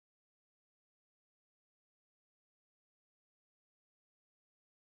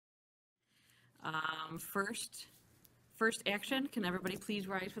First action, can everybody please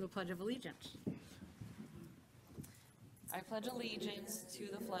rise for the Pledge of Allegiance? I pledge allegiance to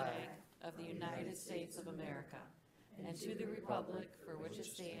the flag of the United States of America and to the republic for which it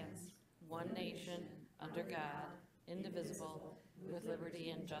stands, one nation, under God, indivisible, with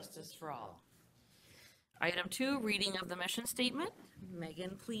liberty and justice for all. Item 2, reading of the mission statement.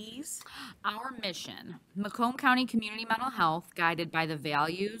 Megan, please. Our mission, Macomb County Community Mental Health, guided by the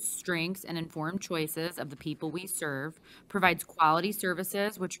values, strengths, and informed choices of the people we serve, provides quality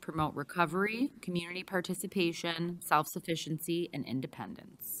services which promote recovery, community participation, self-sufficiency, and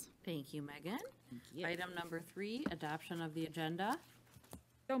independence. Thank you, Megan. Thank you. Item number 3, adoption of the agenda.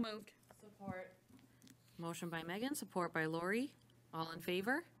 So moved. Support. Motion by Megan, support by Lori. All in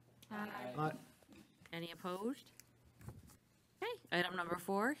favor? Aye. Any opposed? Okay, item number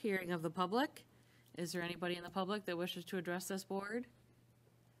 4, hearing of the public. Is there anybody in the public that wishes to address this board?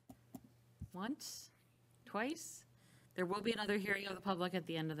 Once? Twice? There will be another hearing of the public at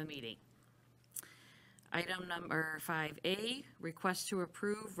the end of the meeting. Item number 5A, request to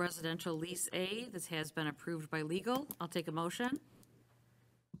approve residential lease A. This has been approved by legal. I'll take a motion.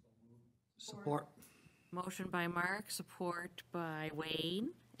 Support. Motion by Mark, support by Wayne.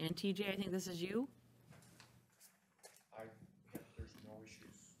 And TJ, I think this is you? There's no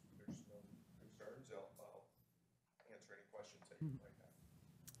issues, there's no concerns, I'll answer any questions that you might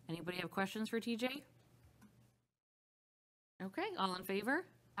have. Anybody have questions for TJ? Okay, all in favor?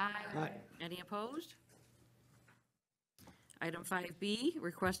 Aye. Any opposed? Item 5B,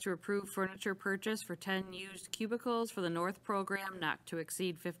 request to approve furniture purchase for 10 used cubicles for the North program not to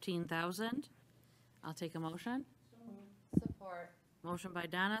exceed $15,000. I'll take a motion. Support. Motion by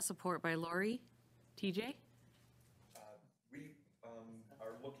Donna, support by Lori. TJ? We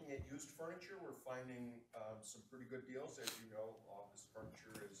are looking at used furniture, we're finding some pretty good deals, as you know, office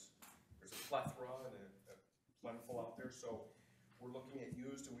furniture there's a plethora and a plentiful out there, so we're looking at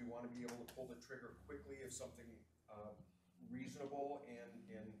used and we want to be able to pull the trigger quickly if something reasonable and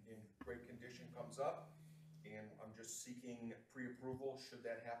in great condition comes up, and I'm just seeking pre-approval. Should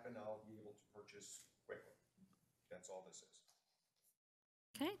that happen, I'll be able to purchase quickly. That's all this is.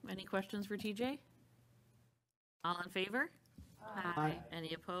 Okay, any questions for TJ? All in favor? Aye.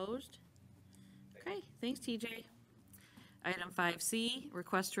 Any opposed? Okay, thanks TJ. Item 5C,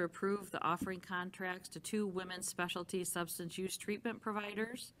 request to approve the offering contracts to 2 women's specialty substance use treatment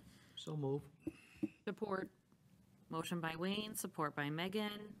providers. So move. Support. Motion by Wayne, support by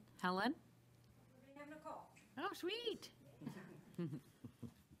Megan. Helen? We have Nicole. Oh, sweet.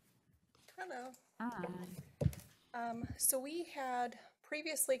 Hello. Aye. So we had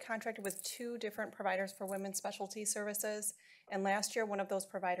previously contracted with 2 different providers for women's specialty services, and last year one of those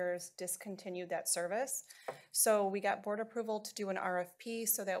providers discontinued that service. So we got board approval to do an RFP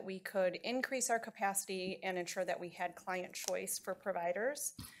so that we could increase our capacity and ensure that we had client choice for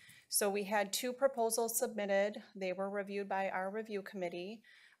providers. So we had 2 proposals submitted. They were reviewed by our review committee.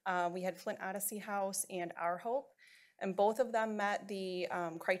 We had Flint Odyssey House and Our Hope, and both of them met the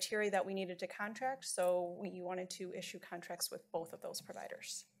criteria that we needed to contract, so we wanted to issue contracts with both of those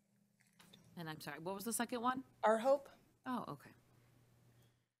providers. And I'm sorry, what was the second one? Our Hope? Oh, okay.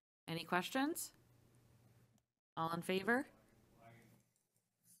 Any questions? All in favor?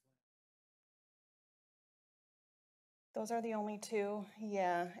 Those are the only 2,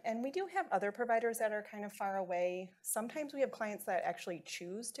 yeah. And we do have other providers that are kind of far away. Sometimes we have clients that actually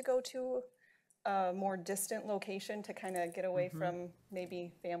choose to go to a more distant location to kind of get away from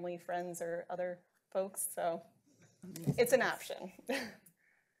maybe family, friends, or other folks, so it's an option. Makes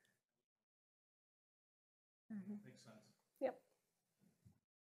sense. Yep.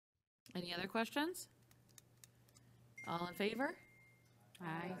 Any other questions? All in favor?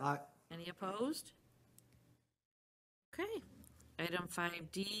 Aye. Aye. Any opposed? Okay. Item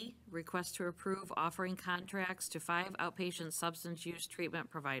 5D, request to approve offering contracts to 5 outpatient substance use treatment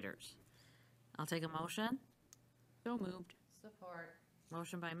providers. I'll take a motion. So moved. Support.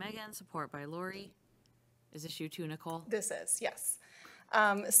 Motion by Megan, support by Lori. Is this you too, Nicole? This is, yes.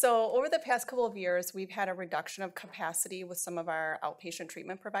 So over the past couple of years, we've had a reduction of capacity with some of our outpatient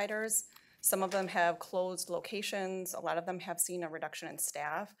treatment providers. Some of them have closed locations. A lot of them have seen a reduction in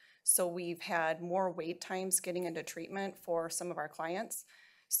staff. So we've had more wait times getting into treatment for some of our clients.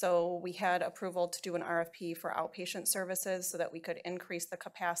 So we had approval to do an RFP for outpatient services so that we could increase the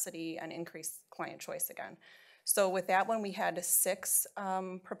capacity and increase client choice again. So with that one, we had 6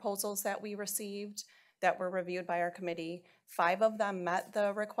 proposals that we received that were reviewed by our committee. 5 of them met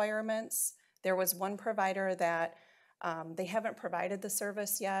the requirements. There was one provider that They haven't provided the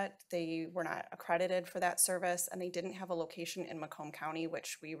service yet. They were not accredited for that service, and they didn't have a location in Macomb County,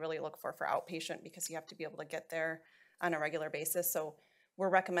 which we really look for outpatient because you have to be able to get there on a regular basis. So we're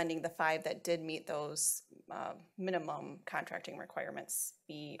recommending the 5 that did meet those minimum contracting requirements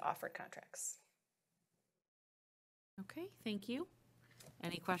be offered contracts. Okay, thank you.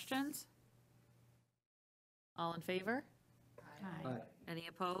 Any questions? All in favor? Aye. Any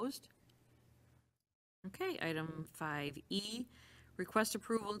opposed? Okay, item 5E, request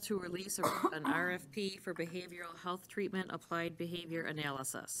approval to release an RFP for behavioral health treatment applied behavior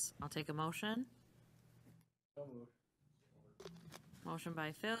analysis. I'll take a motion. So moved. Motion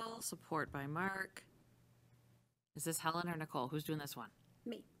by Phil, support by Mark. Is this Helen or Nicole? Who's doing this one?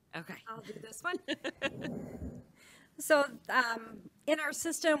 Me. Okay. I'll do this one. So in our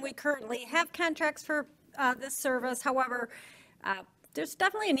system, we currently have contracts for this service. However, there's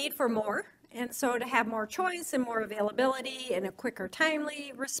definitely a need for more. And so to have more choice and more availability and a quicker,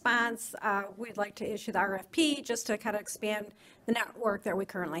 timely response, we'd like to issue the RFP just to kind of expand the network that we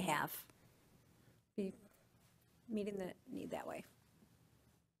currently have. Be meeting the need that way.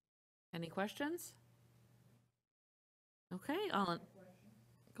 Any questions? Okay,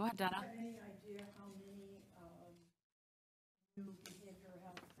 go ahead, Donna. Any idea how many new behavioral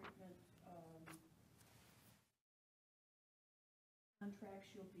health treatment contracts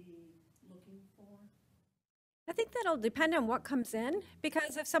you'll be looking for? I think that'll depend on what comes in,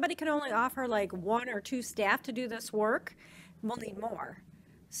 because if somebody can only offer like 1 or 2 staff to do this work, we'll need more.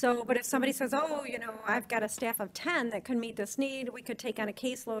 So, but if somebody says, oh, you know, I've got a staff of 10 that can meet this need, we could take on a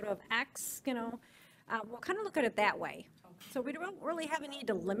caseload of X, you know, we'll kind of look at it that way. So we don't really have a need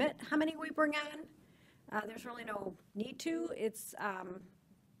to limit how many we bring on. There's really no need to. It's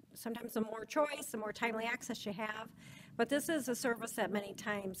sometimes the more choice, the more timely access you have. But this is a service that many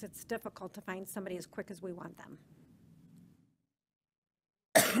times it's difficult to find somebody as quick as we want them.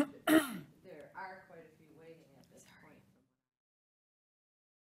 There are quite a few waiting at this point.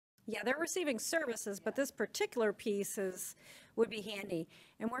 Yeah, they're receiving services, but this particular piece would be handy.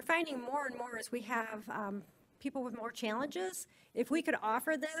 And we're finding more and more as we have people with more challenges. If we could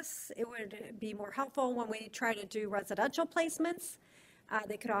offer this, it would be more helpful when we try to do residential placements.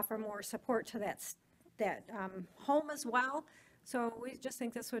 They could offer more support to that home as well. So we just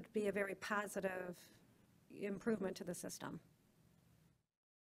think this would be a very positive improvement to the system.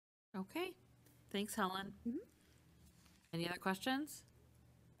 Okay, thanks, Helen. Any other questions?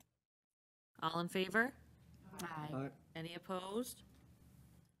 All in favor? Aye. Any opposed?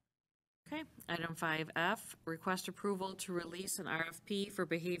 Okay, item 5F, request approval to release an RFP for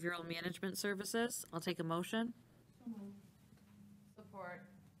behavioral management services. I'll take a motion. Support.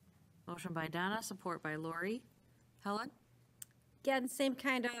 Motion by Donna, support by Lori. Helen? Again, same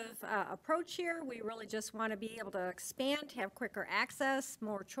kind of approach here. We really just want to be able to expand, have quicker access,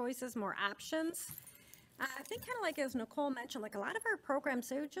 more choices, more options. I think kind of like as Nicole mentioned, like a lot of our programs,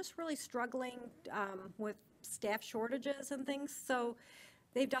 they're just really struggling with staff shortages and things. So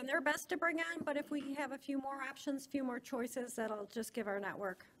they've done their best to bring on, but if we have a few more options, few more choices, that'll just give our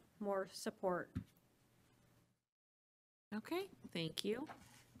network more support. Okay, thank you.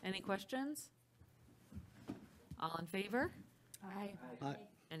 Any questions? All in favor? Aye. Aye.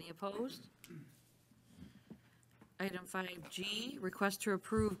 Any opposed? Item 5G, request to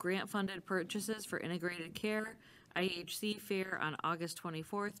approve grant-funded purchases for integrated care, IHC fair on August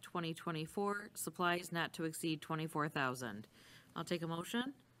 24th, 2024, supplies not to exceed $24,000. I'll take a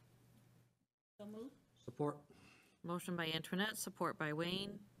motion. So moved. Support. Motion by Antoinette, support by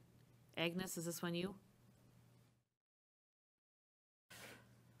Wayne. Agnes, is this one you?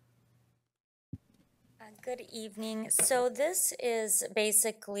 Good evening. So this is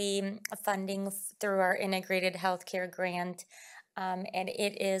basically funding through our integrated healthcare grant. And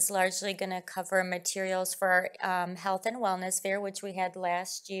it is largely going to cover materials for our health and wellness fair, which we had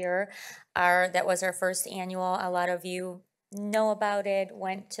last year. That was our first annual. A lot of you know about it,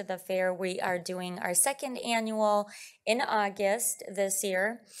 went to the fair. We are doing our second annual in August this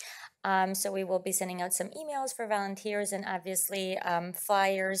year. So we will be sending out some emails for volunteers and obviously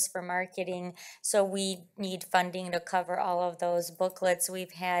flyers for marketing. So we need funding to cover all of those booklets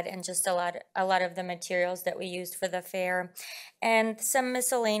we've had and just a lot of the materials that we used for the fair, and some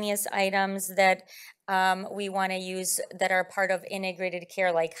miscellaneous items that we want to use that are part of integrated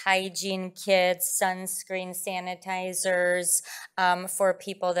care, like hygiene kits, sunscreen, sanitizers, for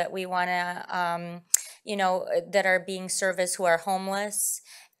people that we want to, that are being serviced who are homeless,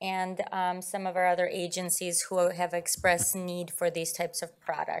 and some of our other agencies who have expressed need for these types of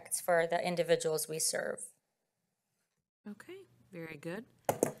products for the individuals we serve. Okay, very good.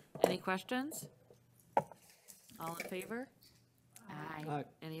 Any questions? All in favor? Aye.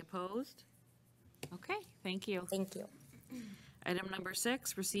 Any opposed? Okay, thank you. Thank you. Item number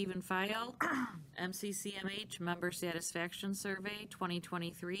 6, receive and file MCCMH Member Satisfaction Survey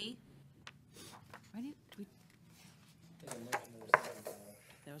 2023. Why did we?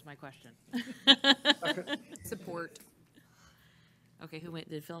 That was my question. Support. Okay,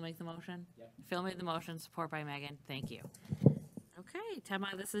 did Phil make the motion? Yeah. Phil made the motion, support by Megan, thank you. Okay, Tema,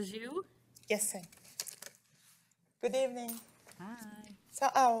 this is you. Yes, sir. Good evening. Hi.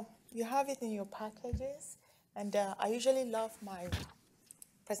 So, you have it in your packages, and I usually love my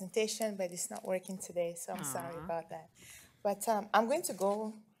presentation, but it's not working today, so I'm sorry about that. But I'm going to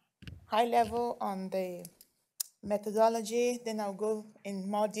go high level on the methodology, then I'll go in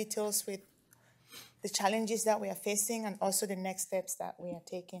more details with the challenges that we are facing and also the next steps that we are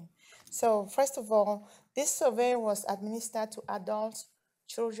taking. So first of all, this survey was administered to adults,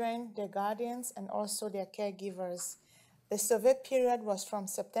 children, their guardians, and also their caregivers. The survey period was from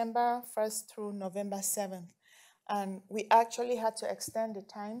September 1st through November 7th. And we actually had to extend the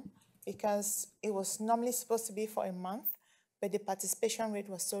time because it was normally supposed to be for a month, but the participation rate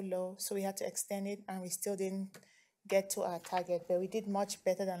was so low, so we had to extend it, and we still didn't get to our target, but we did much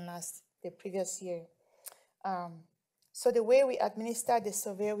better than the previous year. So the way we administered the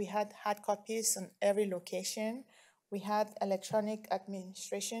survey, we had hard copies on every location. We had electronic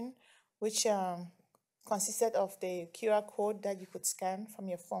administration, which consisted of the QR code that you could scan from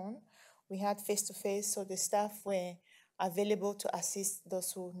your phone. We had face-to-face, so the staff were available to assist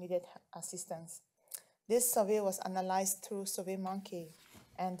those who needed assistance. This survey was analyzed through SurveyMonkey,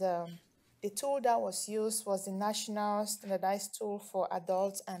 and the tool that was used was the National Standardized Tool for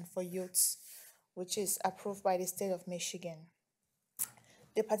Adults and for Youths, which is approved by the state of Michigan.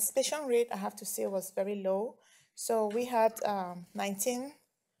 The participation rate, I have to say, was very low. So we had 19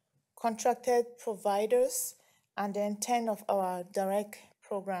 contracted providers, and then 10 of our direct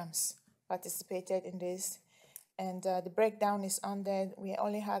programs participated in this. And the breakdown is on there. We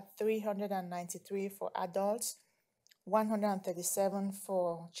only had 393 for adults, 137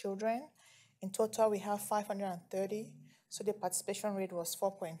 for children. In total, we have 530, so the participation rate was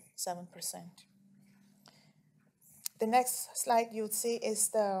 4.7%. The next slide you'll see is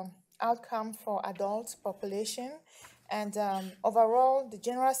the outcome for adult population. And overall, the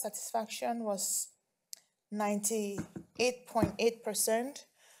general satisfaction was 98.8%,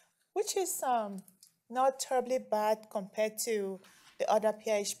 which is not terribly bad compared to the other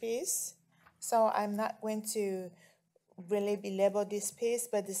PHPs. So I'm not going to really belabor this piece,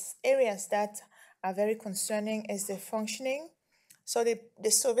 but the areas that are very concerning is the functioning. So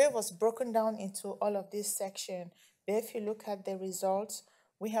the survey was broken down into all of this section. But if you look at the results,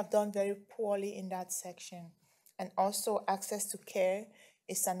 we have done very poorly in that section. And also access to care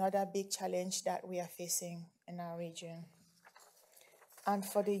is another big challenge that we are facing in our region. And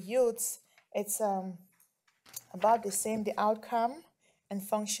for the youths, it's about the same. The outcome and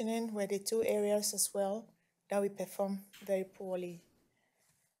functioning were the two areas as well that we perform very poorly.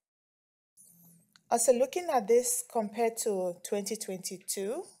 Also, looking at this compared to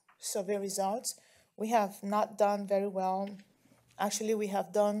 2022 survey results, we have not done very well. Actually, we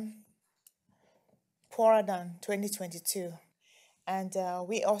have done poorer than 2022. And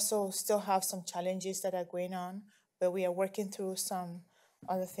we also still have some challenges that are going on, but we are working through some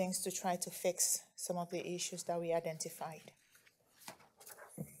other things to try to fix some of the issues that we identified.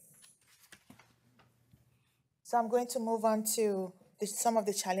 So I'm going to move on to some of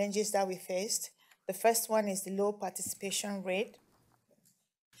the challenges that we faced. The first one is the low participation rate.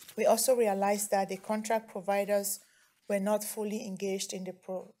 We also realized that the contract providers were not fully engaged in the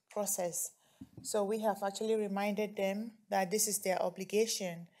process. So we have actually reminded them that this is their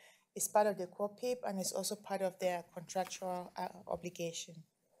obligation. It's part of the COPIP, and it's also part of their contractual obligation.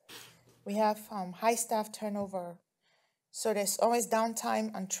 We have high staff turnover. So there's always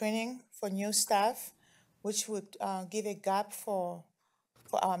downtime and training for new staff, which would give a gap for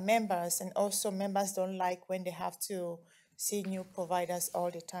our members, and also members don't like when they have to see new providers all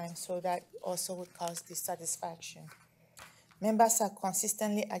the time, so that also would cause dissatisfaction. Members are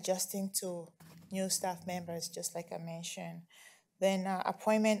consistently adjusting to new staff members, just like I mentioned. Then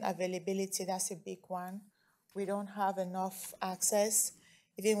appointment availability, that's a big one. We don't have enough access.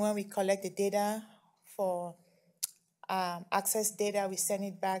 Even when we collect the data for access data, we send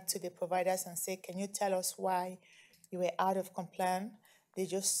it back to the providers and say, can you tell us why you were out of compliance? They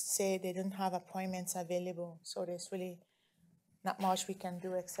just say they don't have appointments available. So there's really not much we can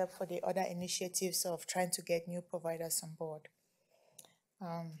do except for the other initiatives of trying to get new providers on board.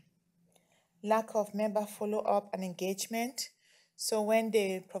 Lack of member follow-up and engagement. So when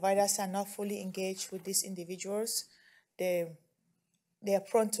the providers are not fully engaged with these individuals, they are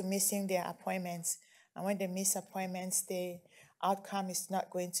prone to missing their appointments. And when they miss appointments, the outcome is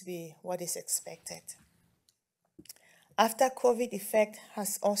not going to be what is expected. After COVID, effect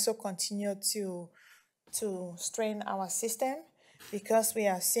has also continued to strain our system because we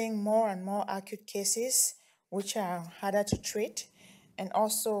are seeing more and more acute cases which are harder to treat, and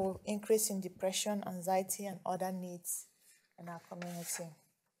also increase in depression, anxiety, and other needs in our community.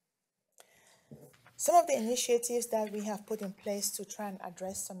 Some of the initiatives that we have put in place to try and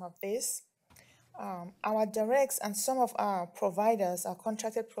address some of this, our directs and some of our providers, our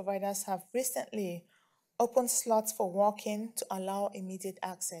contracted providers, have recently opened slots for walk-in to allow immediate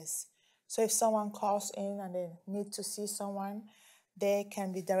access. So if someone calls in and they need to see someone, they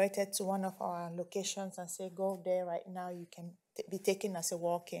can be directed to one of our locations and say, go there right now, you can be taken as a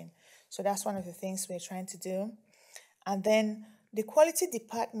walk-in. So that's one of the things we're trying to do. And then the quality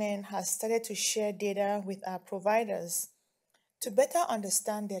department has started to share data with our providers to better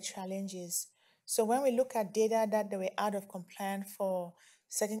understand their challenges. So when we look at data that they were out of compliance for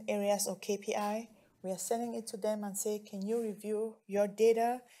certain areas or KPI, we are sending it to them and say, can you review your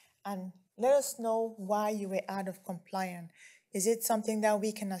data and let us know why you were out of compliance? Is it something that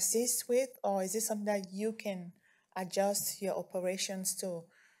we can assist with, or is it something that you can adjust your operations to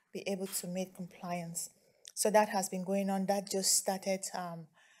be able to meet compliance? So that has been going on. That just started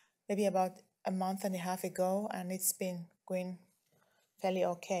maybe about a month and a half ago, and it's been going fairly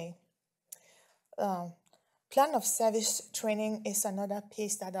okay. Plan of service training is another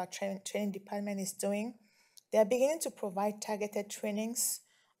piece that our training department is doing. They are beginning to provide targeted trainings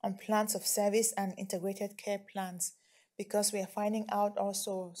on plans of service and integrated care plans, because we are finding out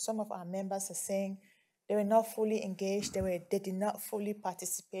also some of our members are saying they were not fully engaged, they did not fully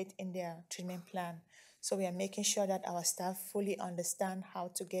participate in their treatment plan. So we are making sure that our staff fully understand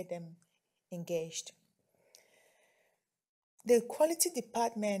how to get them engaged. The quality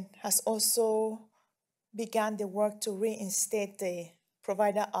department has also began the work to reinstate the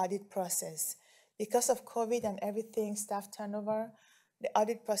provider audit process. Because of COVID and everything, staff turnover, the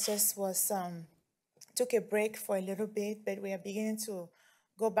audit process was took a break for a little bit, but we are beginning to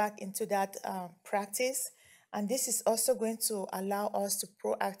go back into that practice. And this is also going to allow us to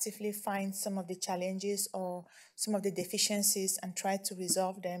proactively find some of the challenges or some of the deficiencies and try to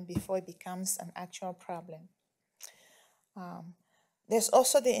resolve them before it becomes an actual problem. There's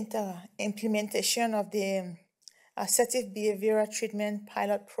also the implementation of the assertive behavioral treatment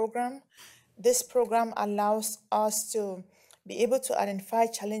pilot program. This program allows us to be able to identify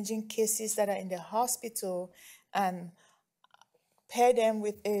challenging cases that are in the hospital and pair them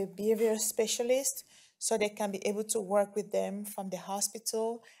with a behavioral specialist so they can be able to work with them from the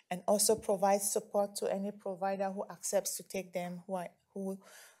hospital, and also provide support to any provider who accepts to take them, who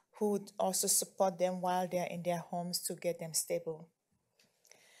would also support them while they're in their homes to get them stable.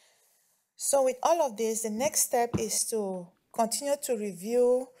 So with all of this, the next step is to continue to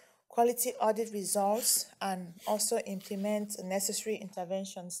review quality audit results and also implement necessary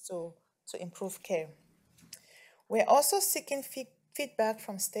interventions to improve care. We're also seeking feedback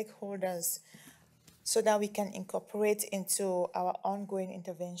from stakeholders so that we can incorporate into our ongoing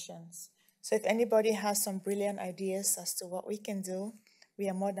interventions. So if anybody has some brilliant ideas as to what we can do, we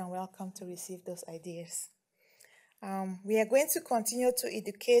are more than welcome to receive those ideas. We are going to continue to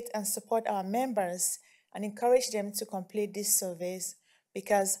educate and support our members and encourage them to complete these surveys,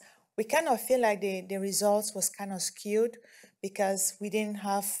 because we kind of feel like the results was kind of skewed because we didn't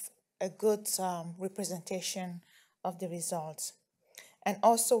have a good representation of the results. And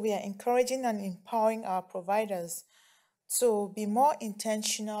also we are encouraging and empowering our providers to be more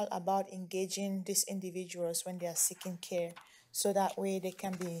intentional about engaging these individuals when they are seeking care, so that way they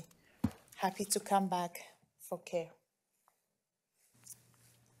can be happy to come back for care.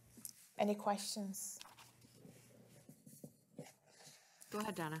 Any questions? Go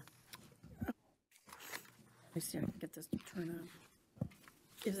ahead, Donna. Let me see if I can get this to turn on.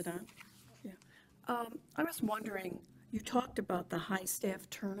 Is it on? Yeah. I was wondering, you talked about the high staff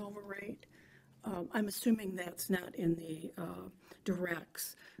turnover rate. I'm assuming that's not in the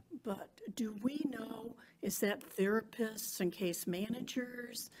directs, but do we know, is that therapists and case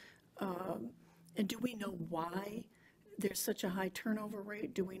managers? And do we know why there's such a high turnover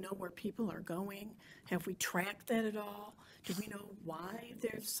rate? Do we know where people are going? Have we tracked that at all? Do we know why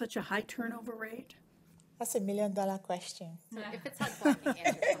there's such a high turnover rate? That's $1 million question. So if it's helpful,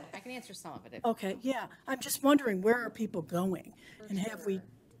 I can answer some of it. Okay, yeah. I'm just wondering, where are people going? And have we,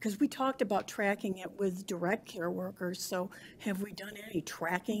 because we talked about tracking it with direct care workers, so have we done any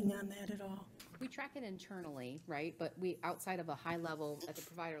tracking on that at all? We track it internally, right? But we, outside of a high level, at the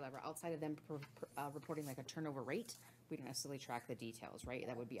provider level, outside of them reporting like a turnover rate, we don't necessarily track the details, right?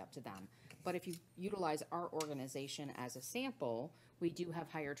 That would be up to them. But if you utilize our organization as a sample, we do have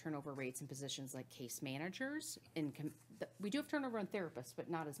higher turnover rates in positions like case managers. We do have turnover in therapists, but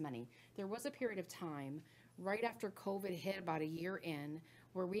not as many. There was a period of time right after COVID hit, about a year in,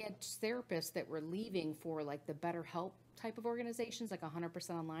 where we had therapists that were leaving for like the better help type of organizations, like 100%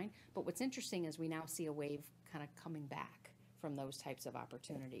 online. But what's interesting is we now see a wave kind of coming back from those types of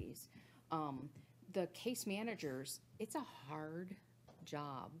opportunities. The case managers, it's a hard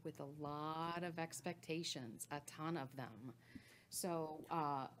job with a lot of expectations, a ton of them. So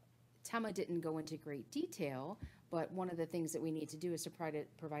Tema didn't go into great detail, but one of the things that we need to do is to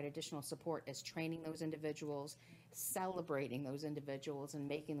provide additional support as training those individuals, celebrating those individuals, and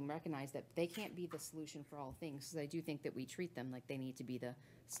making them recognize that they can't be the solution for all things. Because I do think that we treat them like they need to be the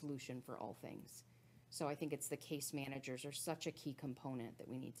solution for all things. So I think it's the case managers are such a key component that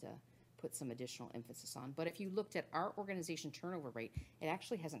we need to put some additional emphasis on. But if you looked at our organization turnover rate, it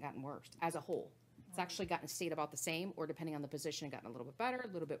actually hasn't gotten worse as a whole. It's actually stayed about the same, or depending on the position, gotten a little bit better,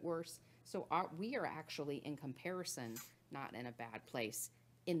 a little bit worse. So we are actually, in comparison, not in a bad place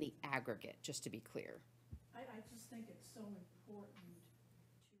in the aggregate, just to be clear. I just think it's so important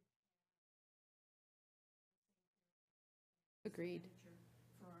to Agreed.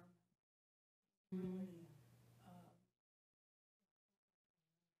 for our really,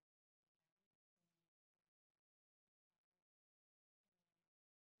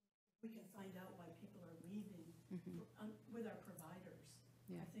 we can find out why people are leaving with our providers.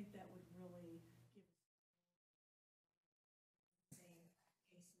 Yeah. I think that would really give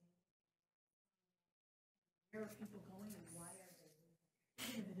where are people going and why are they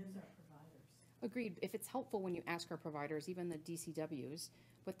leaving, even if it is our providers. Agreed. If it's helpful when you ask our providers, even the DCWs,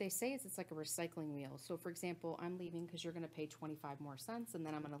 what they say is it's like a recycling wheel. So for example, I'm leaving because you're going to pay 25 more cents, and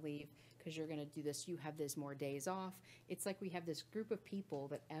then I'm going to leave because you're going to do this. You have this more days off. It's like we have this group of people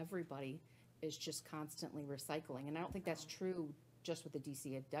that everybody is just constantly recycling. And I don't think that's true just with the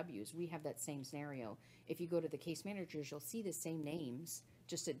DCWs. We have that same scenario. If you go to the case managers, you'll see the same names,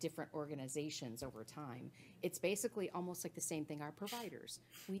 just at different organizations over time. It's basically almost like the same thing our providers.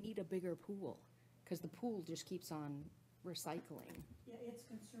 We need a bigger pool because the pool just keeps on recycling. Yeah, it's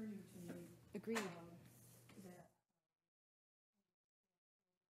concerning to me. Agreed. That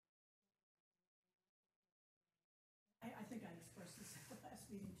I think I expressed this at the last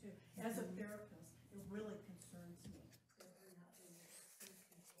meeting too. As a therapist, it really concerns me that we're not able to treat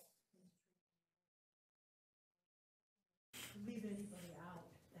people. To leave anybody out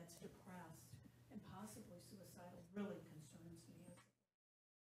that's depressed and possibly suicidal really concerns me.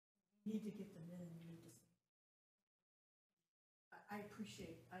 We need to get them in and we need to. I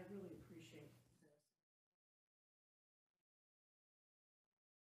really appreciate this.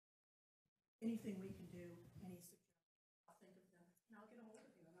 Anything we can do, any suggestions, I'll think of them, and I'll get a hold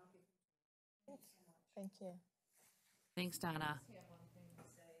of you, and I'll give them to you. Thank you so much. Thank you. Thanks, Donna. I have one thing to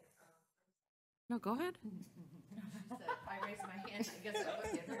say. No, go ahead. I raised my hand, I guess I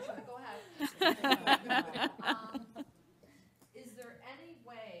would give her, so go ahead. Is there any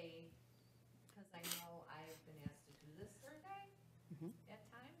way, because I know I've been asked to do this survey at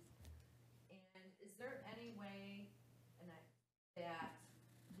times, and is there any way that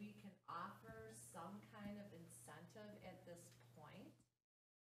we can offer some kind of incentive at this point?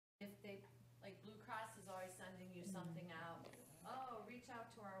 If they, like Blue Cross is always sending you something out, oh, reach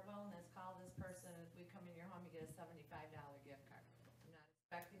out to our wellness, call this person, if we come in your home, you get a $75 gift card. I'm not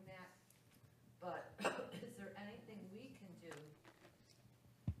expecting that, but is there anything we can do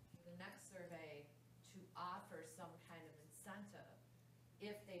for the next survey to offer some kind of incentive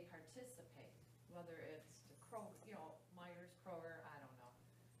if they participate, whether it's the Myers, Kroger, I don't know.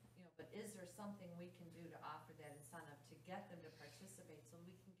 But is there something we can do to offer that incentive to get them to participate so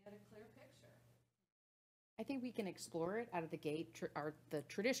we can get a clear picture? I think we can explore it out of the gate. The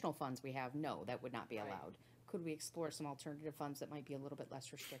traditional funds we have, no, that would not be Right. allowed. Could we explore some alternative funds that might be a little bit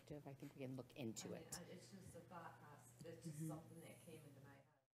less restrictive? I think we can look into it. It's just a thought process. It's just something that came into my head.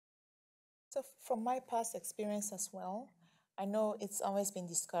 So from my past experience as well, I know it's always been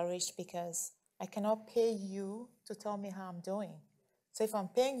discouraged because I cannot pay you to tell me how I'm doing. So if I'm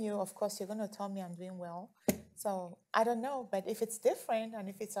paying you, of course, you're going to tell me I'm doing well. So I don't know, but if it's different and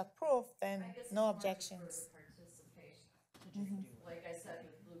if it's approved, then I guess it's no more just objections. for the participation. Like I said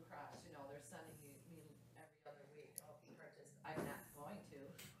with Blue Cross, they're sending me every other week. Oh, I'm not going to.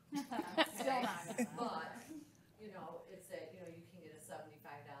 Still not. But, it's that, you can get a $75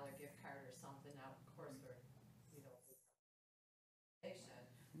 gift card or something. Now, of course,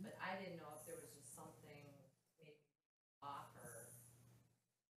 but I I didn't know if there was just something maybe offer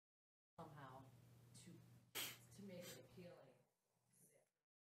somehow to make it appealing.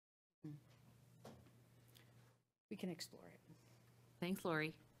 We can explore it. Thanks,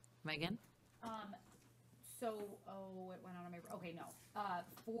 Lori. Megan? So, it went on my, okay, no.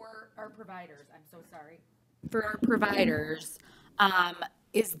 For our providers, I'm so sorry. For our providers,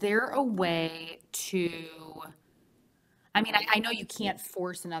 is there a way to, I mean, I know you can't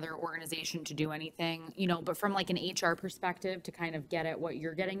force another organization to do anything, you know, but from like an HR perspective to kind of get at what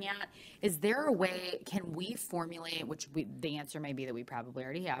you're getting at, is there a way, can we formulate, the answer may be that we probably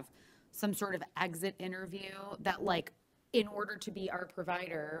already have, some sort of exit interview that like, in order to be our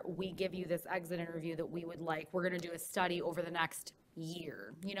provider, we give you this exit interview that we would like, we're gonna do a study over the next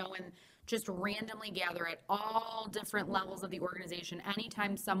year, you know, and just randomly gather at all different levels of the organization.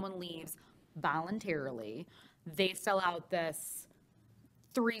 Anytime someone leaves voluntarily, they fill out this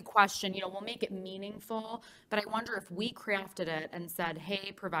 3-question, you know, we'll make it meaningful, but I wonder if we crafted it and said,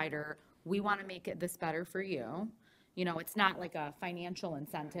 hey, provider, we wanna make it this better for you. You know, it's not like a financial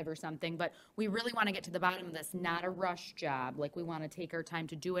incentive or something, but we really want to get to the bottom of this, not a rush job. Like we want to take our time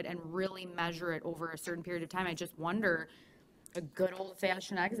to do it and really measure it over a certain period of time. I just wonder, a good old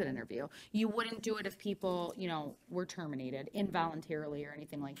fashioned exit interview. You wouldn't do it if people, you know, were terminated involuntarily or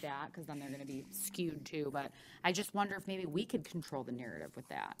anything like that, because then they're going to be skewed too. But I just wonder if maybe we could control the narrative with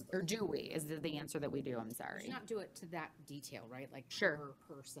that. Or do we? Is the answer that we do? I'm sorry. Not do it to that detail, right? Like Sure.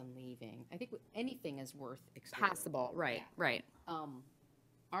 per person leaving. I think anything is worth exploring. Possible. Right. Right.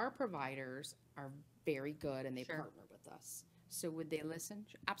 Our providers are very good and they Sure. partner with us. So would they listen?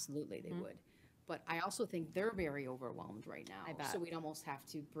 Absolutely, they would. But I also think they're very overwhelmed right now. I bet. So we'd almost have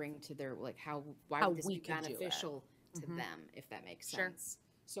to bring to their, like, why How would this we be could do it. beneficial to them, if that makes Sure. sense?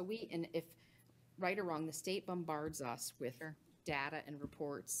 So and if, right or wrong, the state bombards us with data and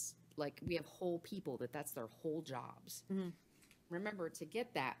reports, like, we have whole people that's their whole jobs. Remember, to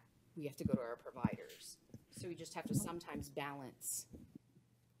get that, we have to go to our providers. So we just have to sometimes balance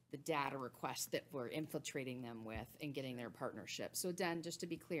the data requests that we're infiltrating them with and getting their partnership. So then, just to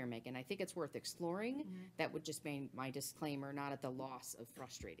be clear, Megan, I think it's worth exploring. That would just be my disclaimer, not at the loss of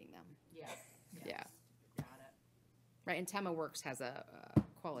frustrating them. Yeah. Yeah. Got it. Right, and Tema Works has a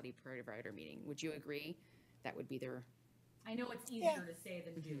quality provider meeting. Would you agree? That would be their, I know it's easier to say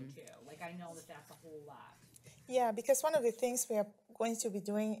than do too. Like, I know that that's a whole lot. Yeah, because one of the things we are going to be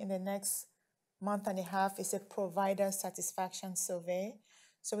doing in the next month and a half is a provider satisfaction survey.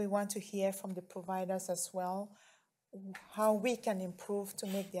 So we want to hear from the providers as well, how we can improve to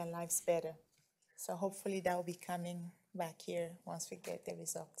make their lives better. So hopefully that will be coming back here once we get the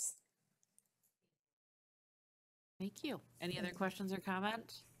results. Thank you. Any other questions or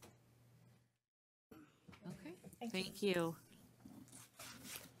comments? Okay, thank you.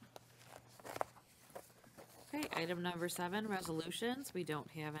 Okay, item number 7, resolutions. We don't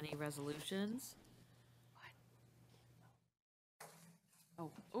have any resolutions.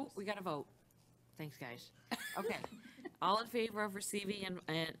 Oh, we got to vote. Thanks, guys. Okay. All in favor of receiving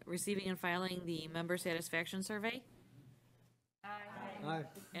and filing the member satisfaction survey? Aye.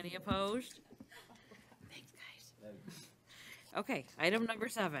 Any opposed? Thanks, guys. Okay, item number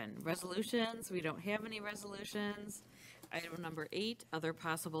 7, resolutions. We don't have any resolutions. Item number 8, other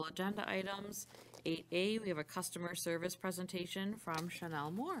possible agenda items. 8A, we have a customer service presentation from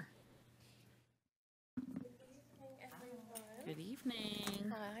Chanel Moore. Good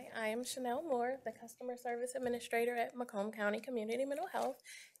evening. Hi, I am Chanel Moore, the Customer Service Administrator at Macomb County Community Mental Health.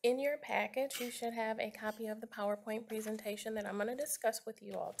 In your package, you should have a copy of the PowerPoint presentation that I'm going to discuss with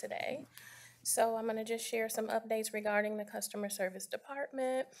you all today. So I'm going to just share some updates regarding the Customer Service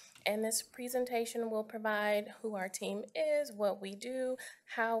Department, and this presentation will provide who our team is, what we do,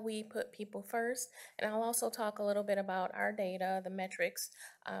 how we put people first, and I'll also talk a little bit about our data, the metrics,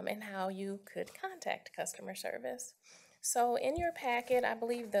 and how you could contact customer service. So in your packet, I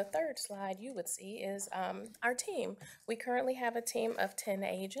believe the third slide you would see is our team. We currently have a team of 10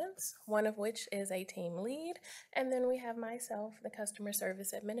 agents, one of which is a team lead, and then we have myself, the customer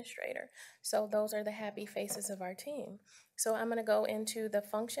service administrator. So those are the happy faces of our team. So I'm going to go into the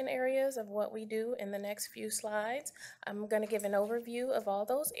function areas of what we do in the next few slides. I'm going to give an overview of all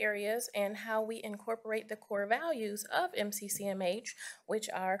those areas and how we incorporate the core values of MCCMH, which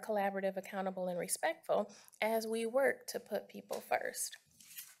are collaborative, accountable, and respectful, as we work to put people first.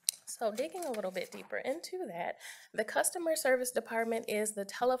 So So digging a little bit deeper into that, the customer service department is the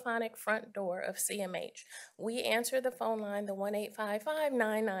telephonic front door of CMH. We answer the phone line, the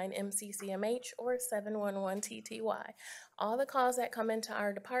 1-855-99-MCCMH or 711-TTY. All the calls that come into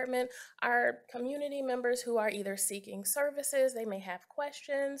our department are community members who are either seeking services, they may have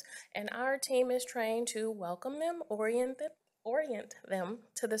questions, and our team is trained to welcome them, orient them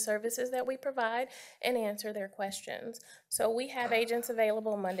to the services that we provide and answer their questions. So we have agents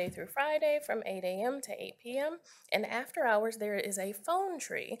available Monday through Friday from 8 a.m. to 8 p.m. And after hours, there is a phone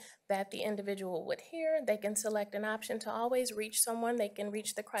tree that the individual would hear. They can select an option to always reach someone. They can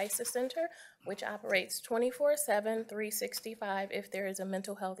reach the crisis center, which operates 24/7, 365 if there is a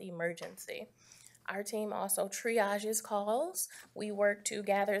mental health emergency. Our team also triages calls. We work to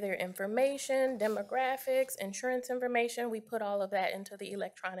gather their information, demographics, insurance information. We put all of that into the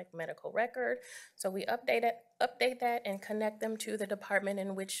electronic medical record. So we update that and connect them to the department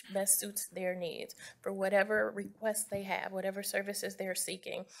in which best suits their needs for whatever requests they have, whatever services they're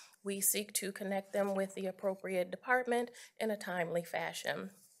seeking. We seek to connect them with the appropriate department in a timely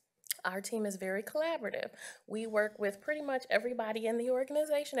fashion. Our team is very collaborative. We work with pretty much everybody in the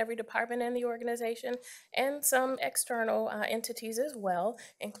organization, every department in the organization, and some external entities as well,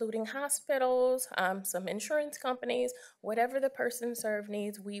 including hospitals, some insurance companies. Whatever the person served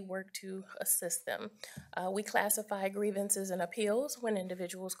needs, we work to assist them. We classify grievances and appeals when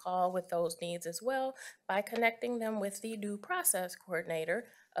individuals call with those needs as well by connecting them with the due process coordinator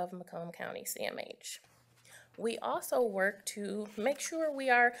of Macomb County CMH. We also work to make sure we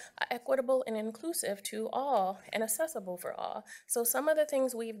are equitable and inclusive to all and accessible for all. So some of the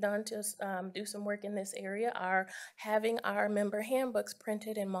things we've done to do some work in this area are having our member handbooks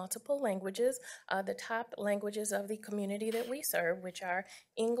printed in multiple languages, the top languages of the community that we serve, which are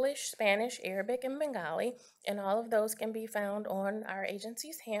English, Spanish, Arabic, and Bengali, and all of those can be found on our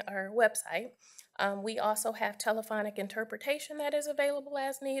agency's our website. We also have telephonic interpretation that is available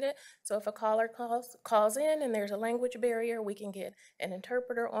as needed. So if a caller calls in and there's a language barrier, we can get an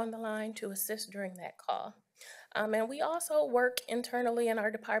interpreter on the line to assist during that call. And we also work internally in our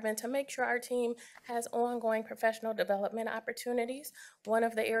department to make sure our team has ongoing professional development opportunities. One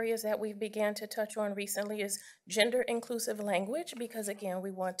of the areas that we've began to touch on recently is gender inclusive language, because again, we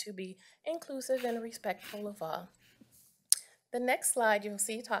want to be inclusive and respectful of all. The next slide you'll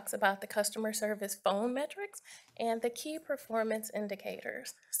see talks about the customer service phone metrics and the key performance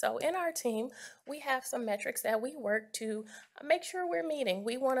indicators. So in our team, we have some metrics that we work to make sure we're meeting.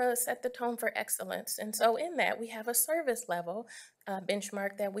 We want to set the tone for excellence. And so in that, we have a service level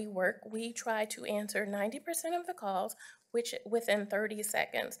benchmark that we work. We try to answer 90% of the calls within 30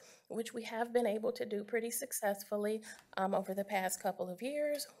 seconds, which we have been able to do pretty successfully over the past couple of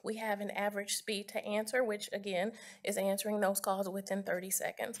years. We have an average speed to answer, which again is answering those calls within 30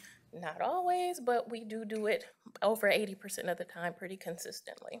 seconds. Not always, but we do it over 80% of the time pretty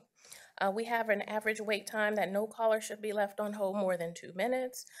consistently. We have an average wait time that no caller should be left on hold more than 2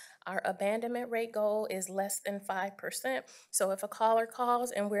 minutes. Our abandonment rate goal is less than 5%. So if a caller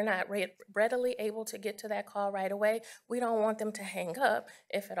calls and we're not readily able to get to that call right away, we don't want them to hang up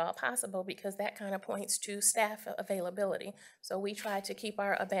if at all possible, because that kind of points to staff availability. So we try to keep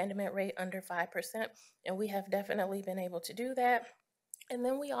our abandonment rate under 5%, and we have definitely been able to do that. And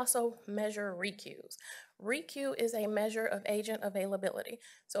then we also measure requeues. Requeue is a measure of agent availability.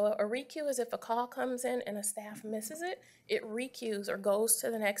 So a requeue is if a call comes in and a staff misses it, it requeues or goes to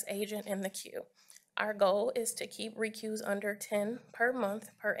the next agent in the queue. Our goal is to keep requeues under 10 per month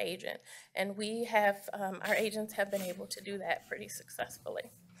per agent. And we have, our agents have been able to do that pretty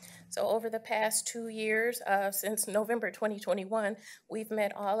successfully. So over the past 2 years, since November 2021, we've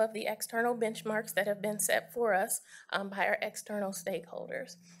met all of the external benchmarks that have been set for us by our external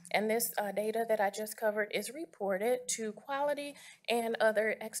stakeholders. And this data that I just covered is reported to quality and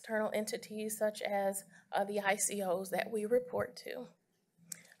other external entities such as the ICOs that we report to.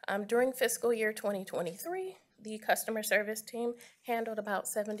 During fiscal year 2023, the customer service team handled about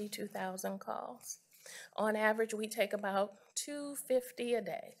 72,000 calls. On average, we take about 250 a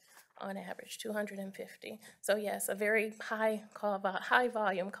day. On average, 250. So yes, a very high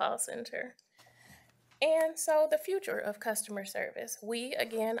volume call center. And so the future of customer service, we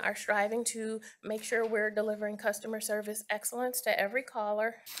again are striving to make sure we're delivering customer service excellence to every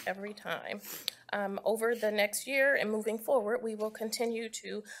caller, every time. Over the next year and moving forward, we will continue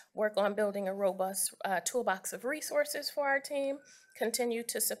to work on building a robust toolbox of resources for our team, continue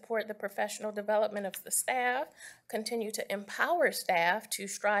to support the professional development of the staff, continue to empower staff to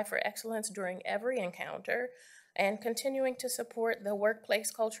strive for excellence during every encounter, and continuing to support the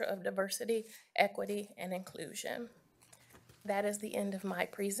workplace culture of diversity, equity, and inclusion. that is the end of my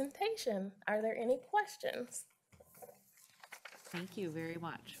presentation. Are there any questions? Thank you very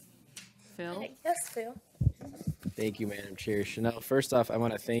much. Phil? Yes, Phil. Thank you, Madam Chair. Chanel, first off, I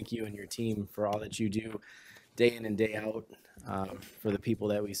want to thank you and your team for all that you do day in and day out for the people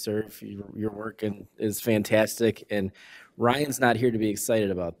that we serve. Your work is fantastic. And Ryan's not here to be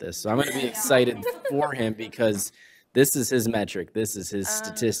excited about this. So I'm going to be excited for him because this is his metric. This is his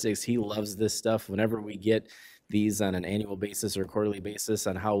statistics. He loves this stuff. Whenever we get these on an annual basis or quarterly basis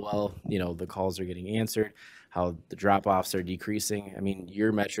on how well, the calls are getting answered, how the drop-offs are decreasing. I mean,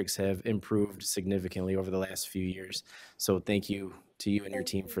 your metrics have improved significantly over the last few years. So thank you to you and your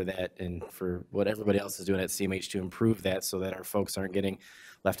team for that and for what everybody else is doing at CMH to improve that so that our folks aren't getting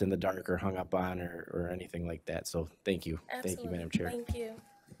left in the dark or hung up on or anything like that. So thank you. Absolutely. Thank you, Madam Chair. Thank you.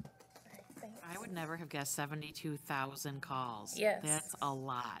 I would never have guessed 72,000 calls. Yes. That's a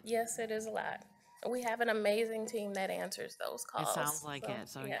lot. Yes, it is a lot. We have an amazing team that answers those calls. It sounds like it.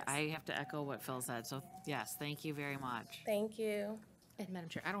 So yes. I have to echo what Phil said. So yes, thank you very much. Thank you. And Madam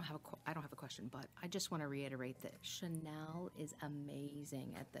Chair, I don't have a question, but I just want to reiterate that Chanel is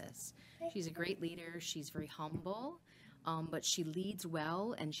amazing at this. She's a great leader. She's very humble, but she leads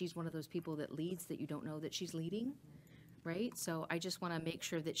well, and she's one of those people that leads that you don't know that she's leading, right? So I just want to make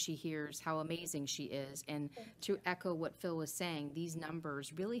sure that she hears how amazing she is. And to echo what Phil was saying, these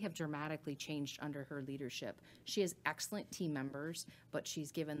numbers really have dramatically changed under her leadership. She has excellent team members, but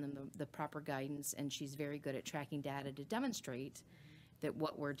she's given them the proper guidance, and she's very good at tracking data to demonstrate that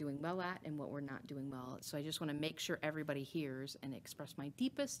what we're doing well at and what we're not doing well. So I just want to make sure everybody hears and express my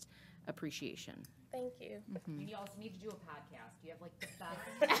deepest appreciation. Thank you. You also need to do a podcast. You have like the best.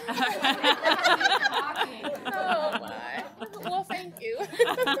 Oh my. Well, thank you. All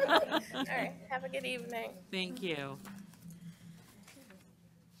right. Have a good evening. Thank you.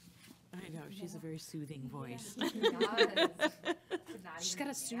 I know, she's a very soothing voice. She's got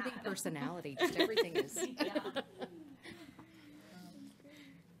a soothing personality. Just everything is.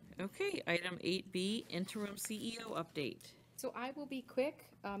 Okay, item 8B, interim CEO update. So I will be quick.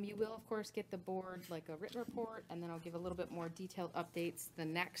 You will, of course, get the board like a written report, and then I'll give a little bit more detailed updates the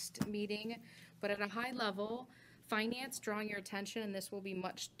next meeting. But at a high level, finance drawing your attention, and this will be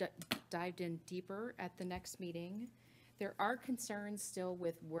much dived in deeper at the next meeting. There are concerns still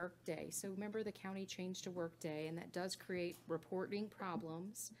with Workday. So remember, the county changed to Workday, and that does create reporting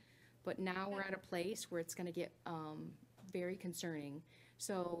problems. But now we're at a place where it's going to get very concerning.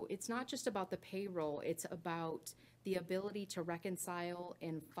 So it's not just about the payroll, it's about the ability to reconcile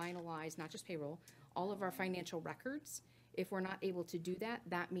and finalize, not just payroll, all of our financial records. If we're not able to do that,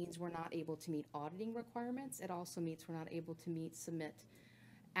 that means we're not able to meet auditing requirements. It also means we're not able to submit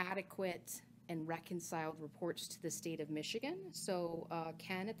adequate and reconciled reports to the state of Michigan. So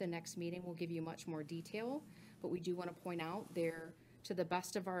Ken at the next meeting will give you much more detail, but we do want to point out there, to the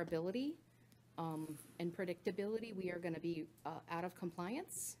best of our ability, and predictability, we are going to be out of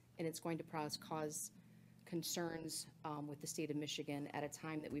compliance, and it's going to cause concerns with the state of Michigan at a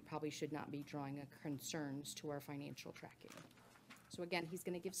time that we probably should not be drawing concerns to our financial tracking. So again, he's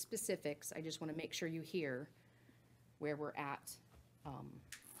going to give specifics. I just want to make sure you hear where we're at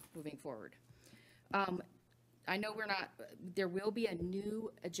moving forward. I know there will be a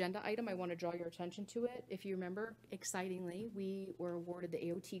new agenda item. I want to draw your attention to it. If you remember, excitingly, we were awarded the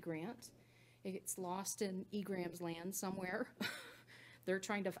AOT grant. It's lost in eGrams land somewhere. They're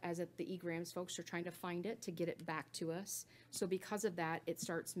trying to, as the eGrams folks are trying to find it to get it back to us. So because of that, it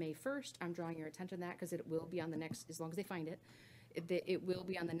starts May 1st. I'm drawing your attention to that because it will be on the next, as long as they find it, it will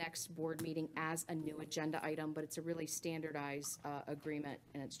be on the next board meeting as a new agenda item, but it's a really standardized agreement,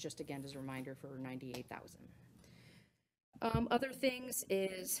 and it's just, again, as a reminder for $98,000. Other things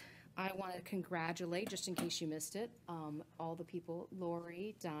is, I want to congratulate, just in case you missed it, all the people,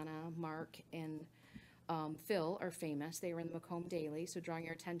 Lori, Donna, Mark, and Phil are famous. They were in the Macomb Daily, so drawing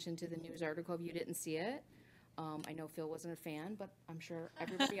your attention to the news article if you didn't see it. I know Phil wasn't a fan, but I'm sure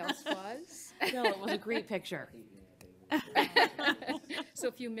everybody else was. No, it was a great picture. So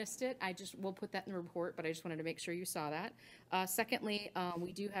if you missed it, we'll put that in the report, but I just wanted to make sure you saw that. Secondly, I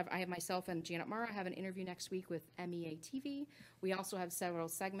have myself and Janet Mara have an interview next week with MEA TV. We also have several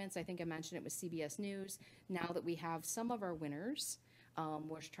segments. I think I mentioned it with CBS News. Now that we have some of our winners,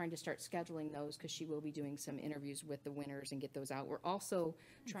 we're trying to start scheduling those because she will be doing some interviews with the winners and get those out. We're also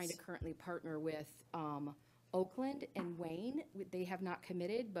trying to currently partner with Oakland and Wayne. They have not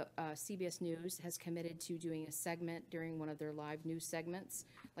committed, but CBS News has committed to doing a segment during one of their live news segments,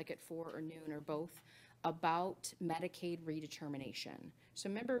 like at 4 or noon or both, about Medicaid redetermination. So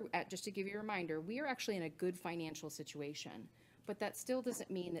remember, just to give you a reminder, we are actually in a good financial situation, but that still doesn't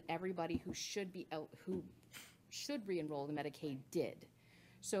mean that everybody who should be should re-enroll in Medicaid did.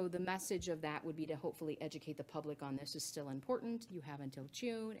 So the message of that would be to hopefully educate the public on this is still important. You have until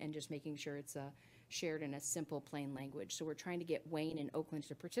June, and just making sure it's shared in a simple, plain language. So we're trying to get Wayne and Oakland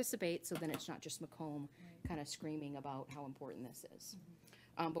to participate, so then it's not just Macomb kind of screaming about how important this is.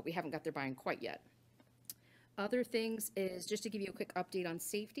 But we haven't got their buy-in quite yet. Other things is just to give you a quick update on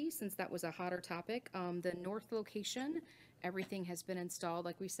safety, since that was a hotter topic. The north location, everything has been installed,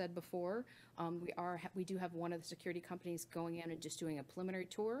 like we said before. We do have one of the security companies going in and just doing a preliminary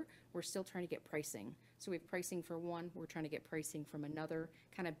tour. We're still trying to get pricing. So we have pricing for one, we're trying to get pricing from another.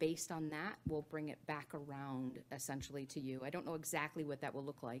 Kind of based on that, we'll bring it back around essentially to you. I don't know exactly what that will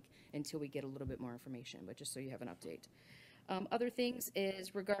look like until we get a little bit more information, but just so you have an update. Other things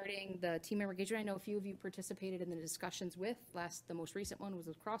is regarding the team member engagement. I know a few of you participated in the discussions with, the most recent one was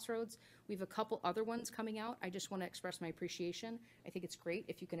with Crossroads. We have a couple other ones coming out. I just want to express my appreciation. I think it's great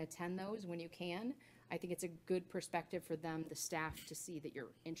if you can attend those when you can. I think it's a good perspective for them, the staff, to see that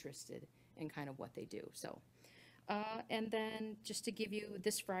you're interested in kind of what they do. So, and then just to give you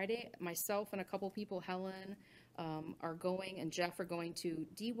this Friday, myself and a couple people, Helen, are going, and Jeff are going to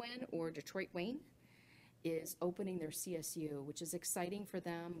DWIN or Detroit Wayne is opening their CSU, which is exciting for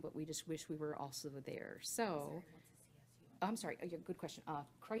them, but we just wish we were also there. So, I'm sorry, good question.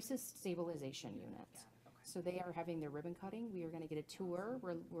 Crisis Stabilization Unit. So they are having their ribbon cutting. We are going to get a tour.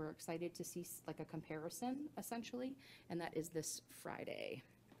 We're excited to see like a comparison, essentially, and that is this Friday.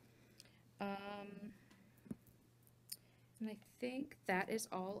 And I think that is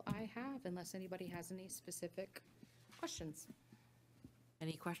all I have, unless anybody has any specific questions.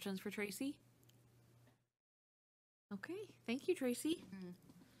 Any questions for Tracy? Okay, thank you, Tracy.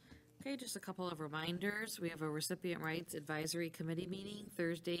 Okay, just a couple of reminders. We have a Recipient Rights Advisory Committee meeting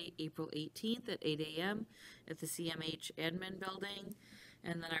Thursday, April 18th at 8 a.m. at the CMH Admin Building.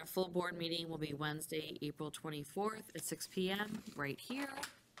 And then our full board meeting will be Wednesday, April 24th at 6 p.m. right here.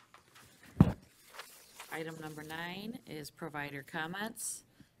 Item number 9 is provider comments.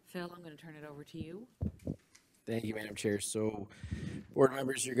 Phil, I'm going to turn it over to you. Thank you, Madam Chair. So, board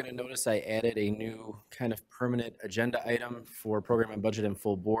members, you're going to notice I added a new kind of permanent agenda item for program and budget and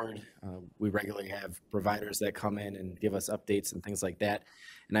full board. We regularly have providers that come in and give us updates and things like that.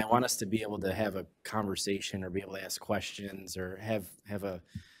 And I want us to be able to have a conversation or be able to ask questions or have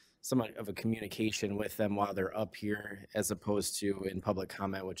somewhat of a communication with them while they're up here, as opposed to in public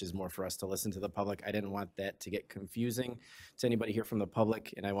comment, which is more for us to listen to the public. I didn't want that to get confusing to anybody here from the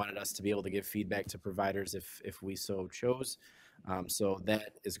public, and I wanted us to be able to give feedback to providers if we so chose. So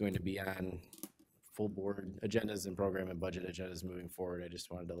that is going to be on full board agendas and program and budget agendas moving forward. I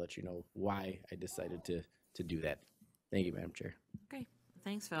just wanted to let you know why I decided to do that. Thank you, Madam Chair. Okay,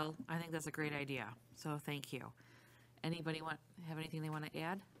 thanks, Phil. I think that's a great idea, so thank you. Anybody have anything they want to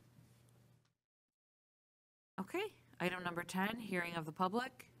add? Okay, item number 10, hearing of the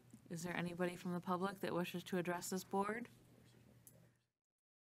public. Is there anybody from the public that wishes to address this board?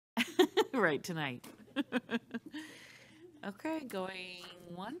 Right, tonight. Okay, going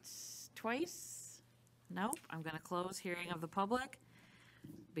once, twice? Nope, I'm going to close hearing of the public.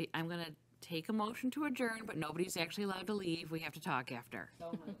 I'm going to take a motion to adjourn, but nobody's actually allowed to leave. We have to talk after.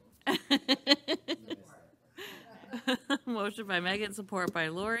 Motion by Megan, support by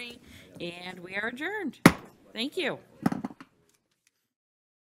Lori, and we are adjourned. Thank you.